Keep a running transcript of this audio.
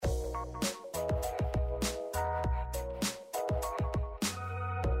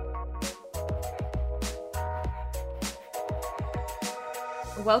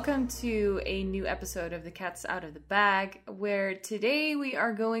Welcome to a new episode of The Cat's Out of the Bag, where today we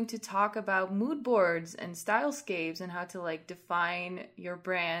are going to talk about mood boards and stylescapes and how to define your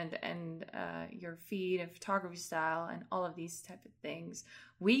brand and your feed and photography style and all of these type of things.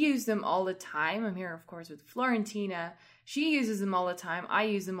 We use them all the time. I'm here, of course, with Florentina. She uses them all the time. I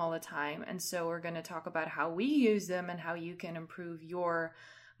use them all the time. And so we're going to talk about how we use them and how you can improve your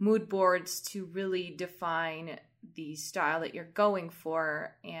mood boards to really define the style that you're going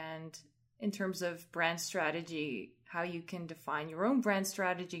for, and in terms of brand strategy, how you can define your own brand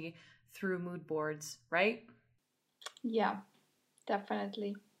strategy through mood boards, right? Yeah,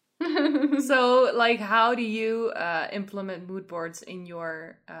 definitely. So how do you implement mood boards in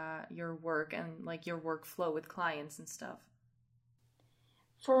your work and your workflow with clients and stuff?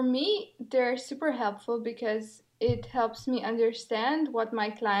 For me, they're super helpful because it helps me understand what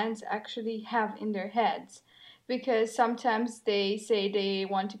my clients actually have in their heads. Because sometimes they say they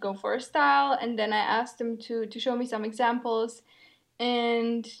want to go for a style, and then I ask them to show me some examples,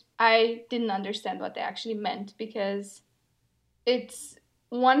 and I didn't understand what they actually meant, because it's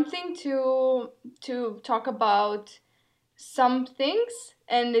one thing to talk about some things,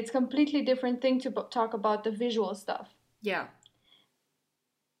 and it's completely different thing to talk about the visual stuff. Yeah.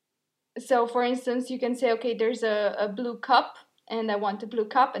 So, for instance, you can say, okay, there's a blue cup, and I want a blue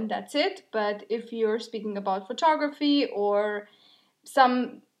cup, and that's it. But if you're speaking about photography or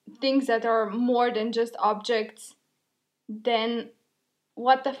some things that are more than just objects, then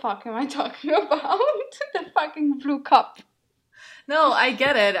what the fuck am I talking about? The fucking blue cup. No, I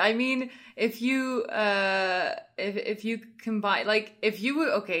get it. I mean, if you combine,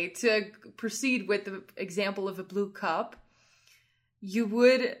 to proceed with the example of a blue cup,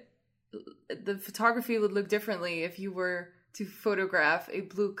 the photography would look differently if you were to photograph a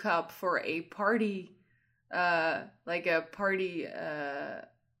blue cup for a party, a party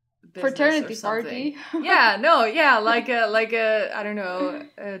fraternity party. like a I don't know,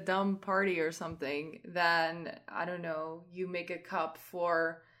 a dumb party or something. Then I don't know, you make a cup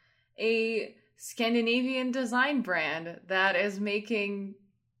for a Scandinavian design brand that is making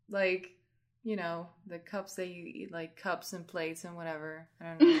the cups that you eat, like cups and plates and whatever.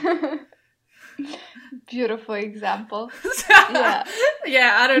 I don't know. Beautiful example.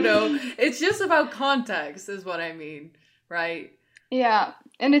 Yeah, I don't know. It's just about context is what I mean, right? Yeah,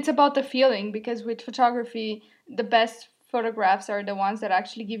 and it's about the feeling, because with photography, the best photographs are the ones that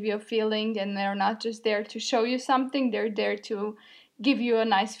actually give you a feeling, and they're not just there to show you something, they're there to give you a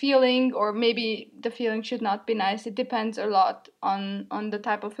nice feeling, or maybe the feeling should not be nice. It depends a lot on the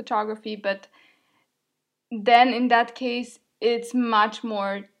type of photography, but then in that case, there's much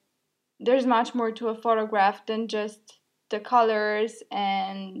more to a photograph than just the colors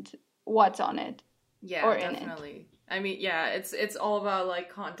and what's on it. Yeah, or definitely. In it. I mean, yeah, it's all about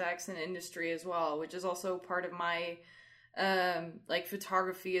context and industry as well, which is also part of my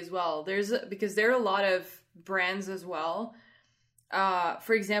photography as well. Because there are a lot of brands as well.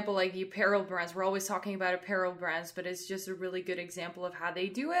 For example, the apparel brands. We're always talking about apparel brands, but it's just a really good example of how they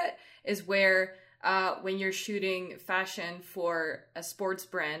do it. Is where when you're shooting fashion for a sports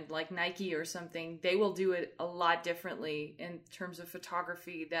brand like Nike or something, they will do it a lot differently in terms of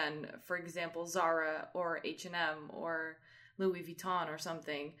photography than, for example, Zara or H&M or Louis Vuitton or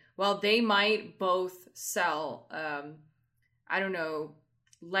something. Well, they might both sell, I don't know,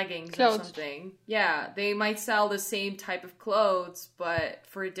 leggings or something. Yeah, they might sell the same type of clothes, but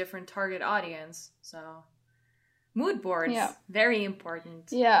for a different target audience. So mood boards, very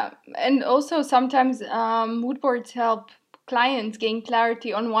important. Yeah, and also sometimes mood boards help clients gain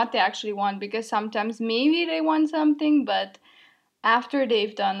clarity on what they actually want, because sometimes maybe they want something, but after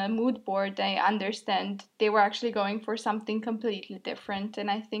they've done a mood board, they understand they were actually going for something completely different. And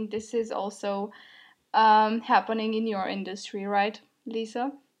I think this is also happening in your industry, right,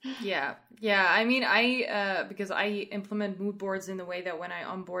 Lisa? Yeah. I mean, because I implement mood boards in the way that when I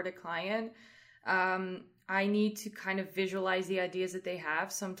onboard a client, I need to kind of visualize the ideas that they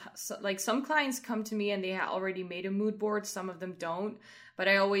have. Some clients come to me and they already made a mood board. Some of them don't, but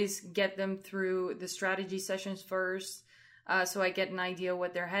I always get them through the strategy sessions first. So I get an idea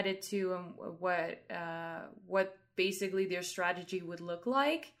what they're headed to and what basically their strategy would look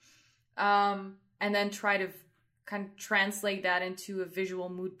like. And then try to kind of translate that into a visual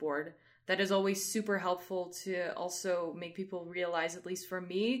mood board. That is always super helpful to also make people realize, at least for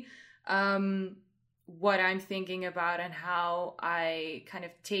me, what I'm thinking about and how I kind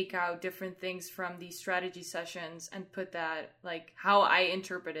of take out different things from these strategy sessions and put that, how I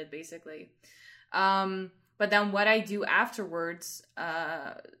interpret it, basically. But then what I do afterwards,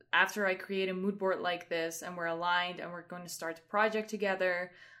 after I create a mood board like this and we're aligned and we're going to start the project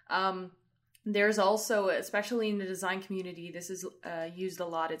together, there's also, especially in the design community, this is used a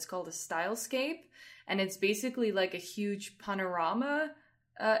lot. It's called a stylescape, and it's basically like a huge panorama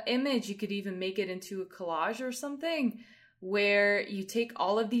image. You could even make it into a collage or something, where you take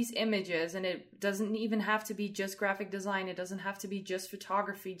all of these images, and it doesn't even have to be just graphic design. It doesn't have to be just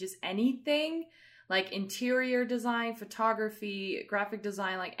photography, just anything like interior design, photography, graphic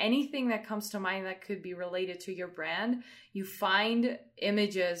design, like anything that comes to mind that could be related to your brand. You find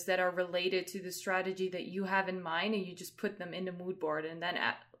images that are related to the strategy that you have in mind, and you just put them in the mood board. And then,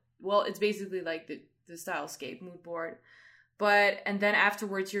 it's basically like the stylescape mood board. And then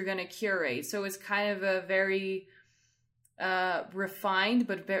afterwards you're going to curate. So it's kind of a very refined,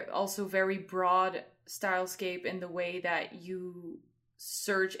 but also very broad stylescape in the way that you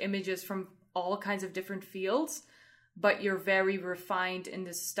search images from all kinds of different fields, but you're very refined in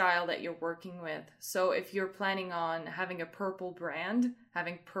the style that you're working with. So if you're planning on having a purple brand,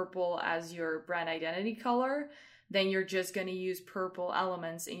 having purple as your brand identity color, then you're just going to use purple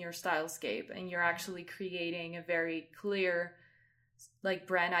elements in your stylescape, and you're actually creating a very clear like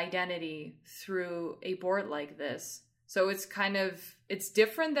brand identity through a board like this. So it's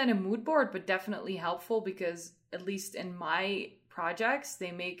different than a mood board, but definitely helpful, because at least in my projects,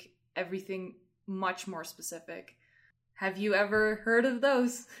 they make everything much more specific. Have you ever heard of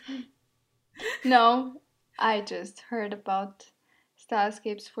those? No, I just heard about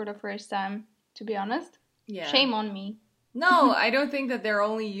stylescapes for the first time, to be honest. Yeah. Shame on me. No, I don't think that they're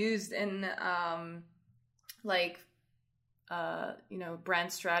only used in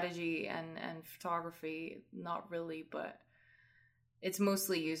brand strategy and photography. Not really, but it's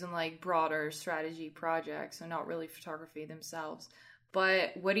mostly used in like broader strategy projects, so not really photography themselves.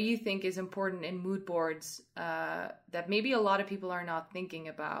 But what do you think is important in mood boards that maybe a lot of people are not thinking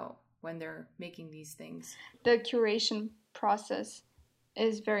about when they're making these things? The curation process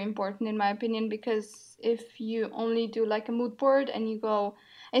is very important in my opinion, because if you only do like a mood board and you go,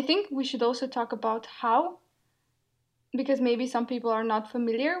 I think we should also talk about how, because maybe some people are not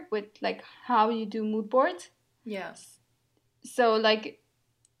familiar with like how you do mood boards. Yeah. So like,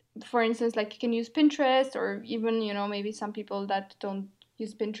 for instance, like you can use Pinterest, or even, maybe some people that don't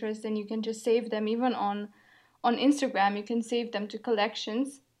use Pinterest, and you can just save them even on Instagram. You can save them to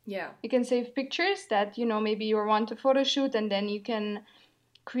collections. Yeah. You can save pictures that, maybe you want a photo shoot, and then you can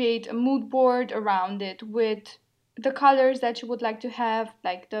create a mood board around it with the colors that you would like to have,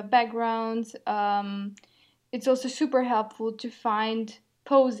 like the backgrounds. It's also super helpful to find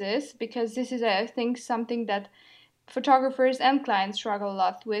poses, because this is, I think, something that photographers and clients struggle a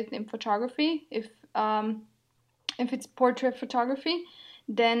lot with in photography. If it's portrait photography,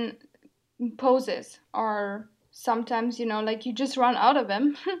 then poses are sometimes, like you just run out of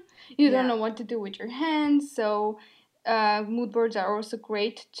them. You don't know what to do with your hands. So mood boards are also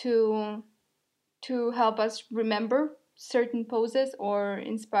great to help us remember certain poses or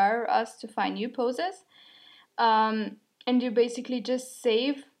inspire us to find new poses. And you basically just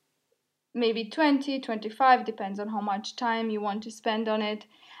save maybe 20, 25, depends on how much time you want to spend on it.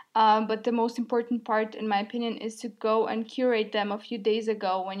 But the most important part, in my opinion, is to go and curate them a few days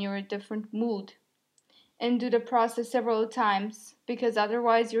ago when you're in a different mood, and do the process several times, because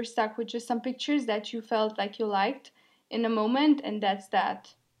otherwise you're stuck with just some pictures that you felt like you liked in a moment, and that's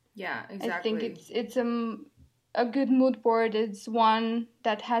that. Yeah, exactly. I think it's a good mood board is one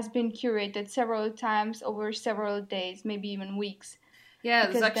that has been curated several times over several days, maybe even weeks. Yeah,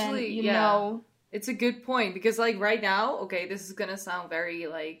 it's actually, it's a good point, because like right now, okay, this is gonna sound very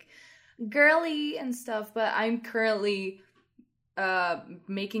like girly and stuff, but I'm currently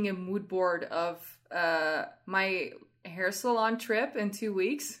making a mood board of my hair salon trip in 2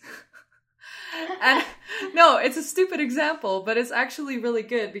 weeks. And no, it's a stupid example, but it's actually really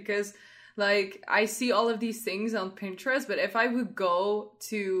good, because like I see all of these things on Pinterest, but if I would go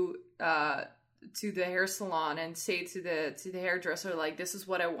to the hair salon and say to the hairdresser, like, this is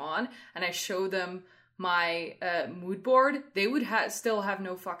what I want, and I show them my mood board, they would still have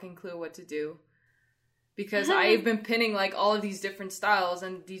no fucking clue what to do, because I've been pinning like all of these different styles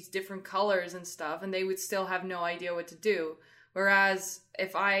and these different colors and stuff, and they would still have no idea what to do. Whereas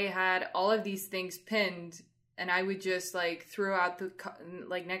if I had all of these things pinned, and I would just like throughout the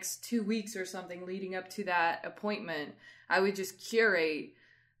like next 2 weeks or something leading up to that appointment, I would just curate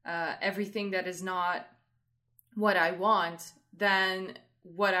everything that is not what I want, then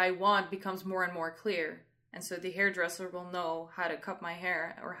what I want becomes more and more clear. And so the hairdresser will know how to cut my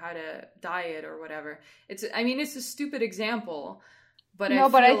hair or how to dye it or whatever. It's a stupid example, but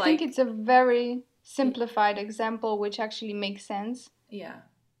I think it's a very simplified example which actually makes sense. Yeah.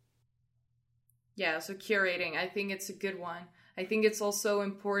 Yeah, so curating, I think it's a good one. I think it's also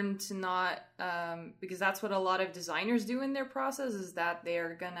important to not, because that's what a lot of designers do in their process, is that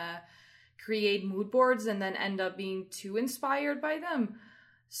they're gonna create mood boards and then end up being too inspired by them,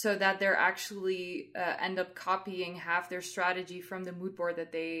 so that they're actually end up copying half their strategy from the mood board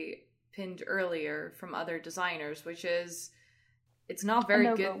that they pinned earlier from other designers, which is, it's not a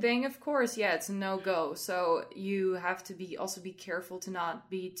very good thing, of course. Yeah, it's a no-go. So you have to be careful to not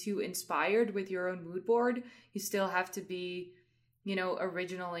be too inspired with your own mood board. You still have to be,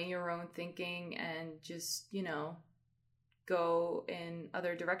 original in your own thinking, and just, go in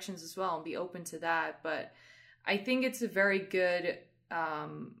other directions as well and be open to that. But I think it's a very good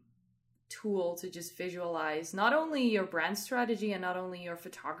tool to just visualize not only your brand strategy and not only your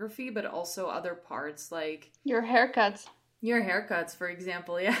photography, but also other parts like your haircuts. Your haircuts, for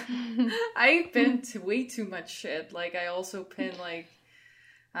example, yeah. I pin way too much shit. Like, I also pin, like,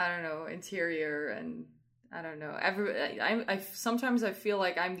 I don't know, interior, and I don't know. Sometimes I feel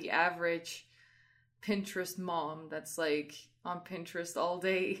like I'm the average Pinterest mom that's, like, on Pinterest all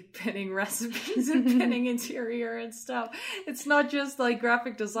day pinning recipes and pinning interior and stuff. It's not just, like,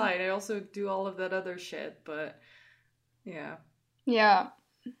 graphic design. I also do all of that other shit, but, yeah. Yeah.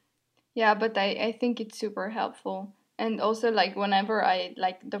 Yeah, but I think it's super helpful. And also, like, whenever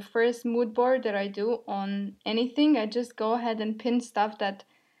like, the first mood board that I do on anything, I just go ahead and pin stuff that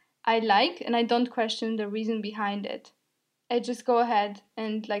I like, and I don't question the reason behind it. I just go ahead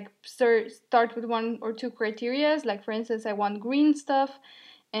and, like, start with 1 or 2 criterias. Like, for instance, I want green stuff,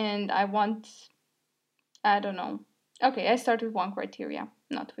 and I want, I don't know. Okay, I start with 1 criteria,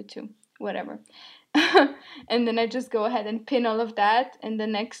 not with 2, whatever. And then I just go ahead and pin all of that, and the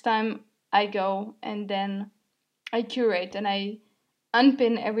next time I go and then I curate and I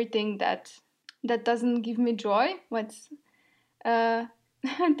unpin everything that doesn't give me joy. What's that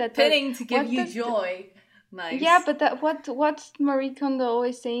pinning to give you joy? Nice. Yeah, but what's Marie Kondo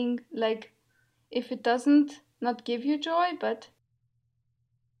always saying? Like, if it doesn't not give you joy, but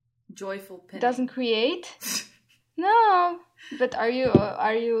joyful pinning doesn't create. No, but are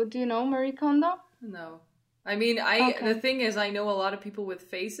you? Do you know Marie Kondo? No. I mean, the thing is, I know a lot of people with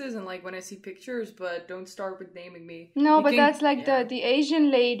faces, and, like, when I see pictures, but don't start with naming me. No, but that's like the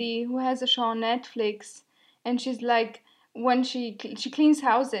Asian lady who has a show on Netflix, and she's like, when she cleans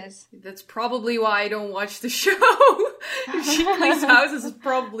houses. That's probably why I don't watch the show. If she cleans houses, is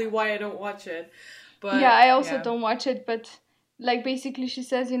probably why I don't watch it. But yeah, I also don't watch it, but, like, basically she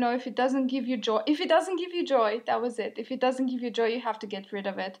says, if it doesn't give you joy, that was it. If it doesn't give you joy, you have to get rid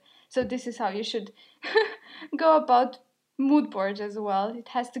of it. So this is how you should go about mood boards as well. It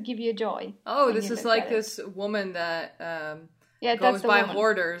has to give you joy. Oh, this is like this woman that goes by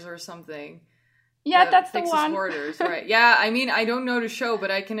hoarders or something. Yeah, that's the one. Hoarders, right? Yeah, I mean, I don't know the show,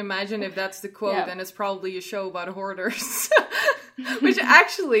 but I can imagine if that's the quote, then it's probably a show about hoarders. Which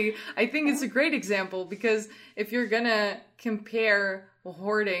actually, I think it's a great example, because if you're gonna compare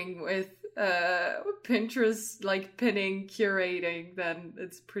hoarding with Pinterest, like, pinning, curating, then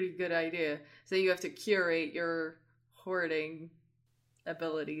it's a pretty good idea. So you have to curate your hoarding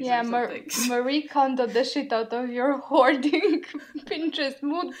abilities or something. Marie Kondo the shit out of your hoarding Pinterest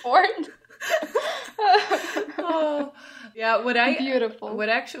mood board. Oh, yeah, beautiful. What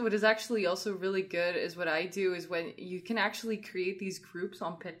is actually also really good is what I do is when you can actually create these groups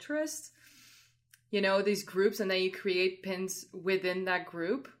on Pinterest, these groups, and then you create pins within that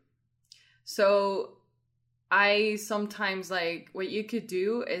group. So I sometimes, like, what you could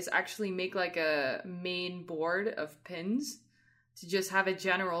do is actually make, like, a main board of pins to just have a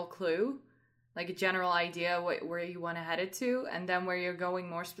general clue, like a general idea where you want to head it to. And then where you're going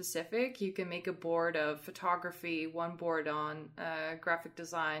more specific, you can make a board of photography, 1 board on graphic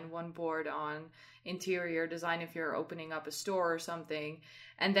design, 1 board on interior design if you're opening up a store or something.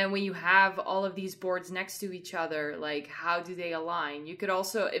 And then when you have all of these boards next to each other, like, how do they align? You could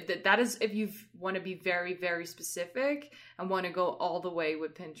also, if you want to be very, very specific and want to go all the way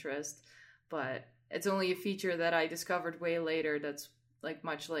with Pinterest. But it's only a feature that I discovered way later. That's, like,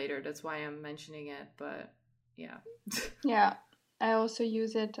 much later. That's why I'm mentioning it. But yeah. Yeah, I also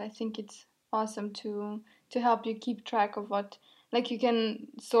use it. I think it's awesome to help you keep track of what, like, you can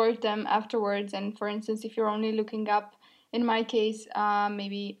sort them afterwards. And for instance, if you're only looking up, in my case,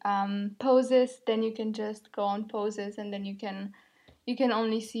 maybe poses, then you can just go on poses, and then you can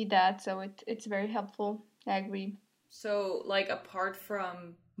only see that. So it's very helpful. I agree. So, like, apart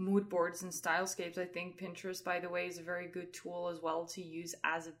from mood boards and stylescapes, I think Pinterest, by the way, is a very good tool as well to use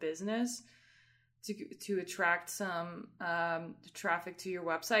as a business, to attract some traffic to your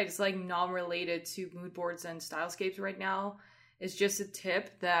website. It's like non-related to mood boards and stylescapes right now. It's just a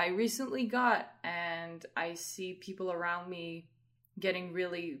tip that I recently got, and I see people around me getting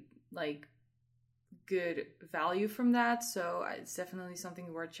really like good value from that. So it's definitely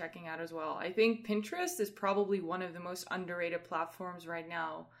something worth checking out as well. I think Pinterest is probably one of the most underrated platforms right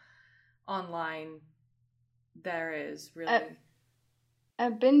now online there is, really.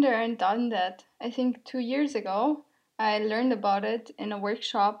 I've been there and done that. I think 2 years ago, I learned about it in a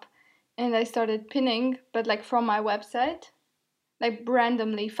workshop, and I started pinning, but like from my website, like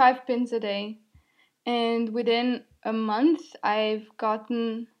randomly, 5 pins a day. And within a month, I've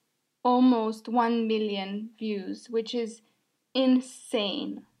gotten almost 1 million views, which is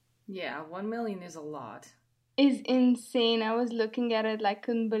insane. Yeah, 1 million is a lot. Is insane. I was looking at it like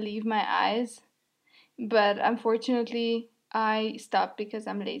couldn't believe my eyes. But unfortunately, I stopped because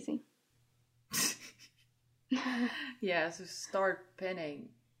I'm lazy. Yeah, so start pinning.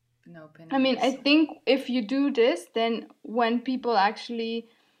 No, pinning. I mean, I think if you do this, then when people actually,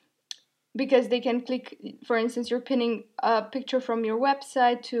 because they can click, for instance, you're pinning a picture from your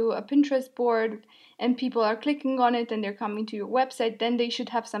website to a Pinterest board, and people are clicking on it and they're coming to your website, then they should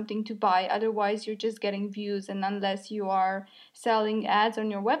have something to buy. Otherwise, you're just getting views, and unless you are selling ads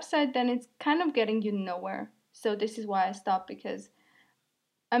on your website, then it's kind of getting you nowhere. So this is why I stopped, because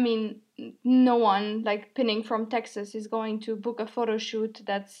I mean, no one like pinning from Texas is going to book a photo shoot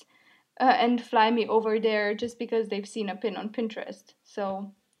that's and fly me over there just because they've seen a pin on Pinterest.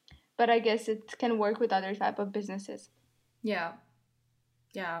 So, but I guess it can work with other type of businesses. Yeah.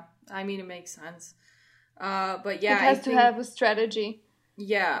 I mean, it makes sense. But yeah, it has to have a strategy.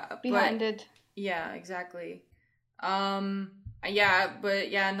 Yeah, behind it. Yeah, exactly. Yeah,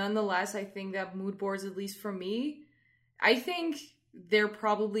 nonetheless, I think that mood boards, at least for me, I think they're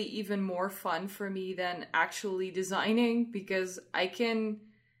probably even more fun for me than actually designing, because I can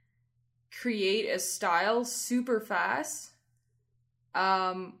create a style super fast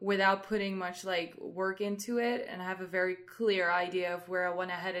without putting much like work into it, and have a very clear idea of where I want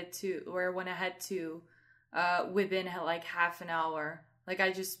to head to within like half an hour. Like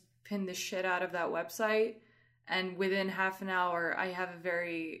I just pin the shit out of that website, and within half an hour I have a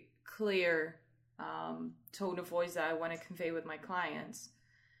very clear tone of voice that I want to convey with my clients.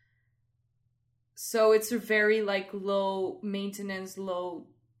 So it's a very like low maintenance, low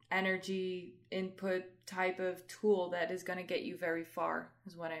energy input type of tool that is going to get you very far,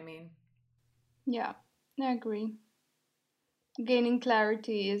 is what I mean. Yeah, I agree. Gaining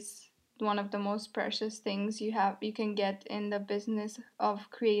clarity is one of the most precious things you can get in the business of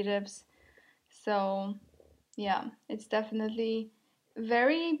creatives. So yeah, it's definitely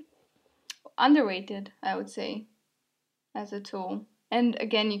very underrated, I would say, as a tool. And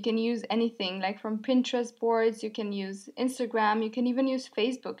again, you can use anything, like from Pinterest boards, you can use Instagram, you can even use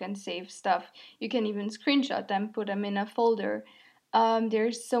Facebook and save stuff. You can even screenshot them, put them in a folder.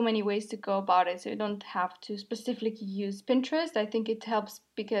 There's so many ways to go about it, so you don't have to specifically use Pinterest. I think it helps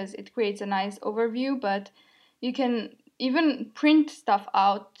because it creates a nice overview, but you can even print stuff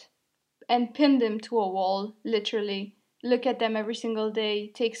out and pin them to a wall, literally. Look at them every single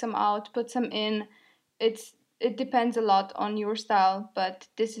day, take some out, put some in. It depends a lot on your style, but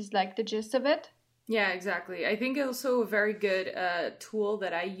this is like the gist of it. Yeah, exactly. I think also a very good tool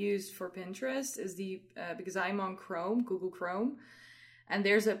that I use for Pinterest is because I'm on Chrome, Google Chrome, and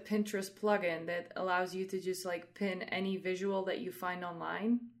there's a Pinterest plugin that allows you to just like pin any visual that you find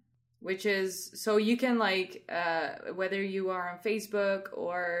online, which is, so you can like, whether you are on Facebook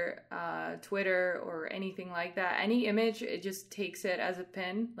or Twitter or anything like that, any image, it just takes it as a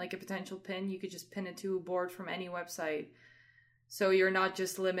pin, like a potential pin. You could just pin it to a board from any website. So you're not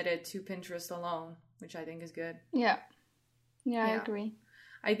just limited to Pinterest alone, which I think is good. Yeah, I agree.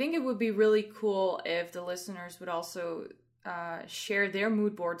 I think it would be really cool if the listeners would also share their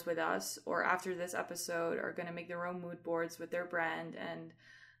mood boards with us, or after this episode are going to make their own mood boards with their brand. And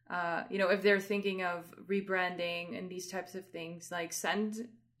if they're thinking of rebranding and these types of things, like send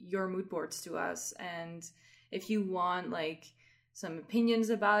your mood boards to us. And if you want like some opinions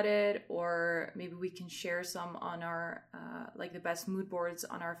about it, or maybe we can share some on our like the best mood boards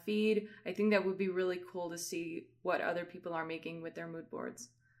on our feed, I think that would be really cool to see what other people are making with their mood boards.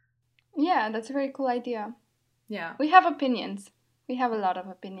 Yeah, that's a very cool idea. Yeah, we have opinions. We have a lot of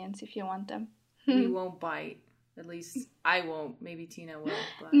opinions if you want them. We won't bite. At least I won't. Maybe Tina will.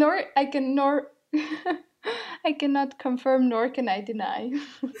 But... I cannot confirm, nor can I deny.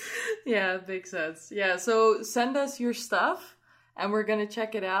 Yeah, makes sense. Yeah, so send us your stuff, and we're gonna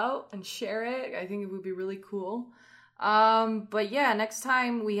check it out and share it. I think it would be really cool. But yeah, next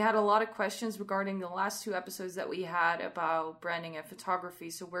time we had a lot of questions regarding the last two episodes that we had about branding and photography.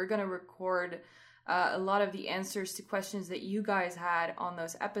 So we're going to record a lot of the answers to questions that you guys had on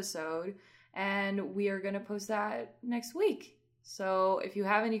those episodes. And we are going to post that next week. So if you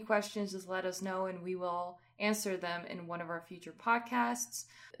have any questions, just let us know and we will answer them in one of our future podcasts.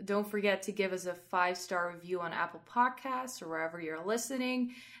 Don't forget to give us a 5-star review on Apple Podcasts or wherever you're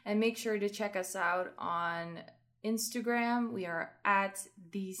listening. And make sure to check us out on Instagram. We are at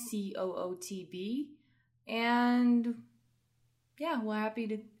the COOTB. And yeah, we're happy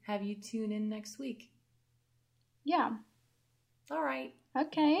to have you tune in next week. Yeah. All right.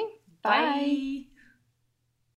 Okay. Bye.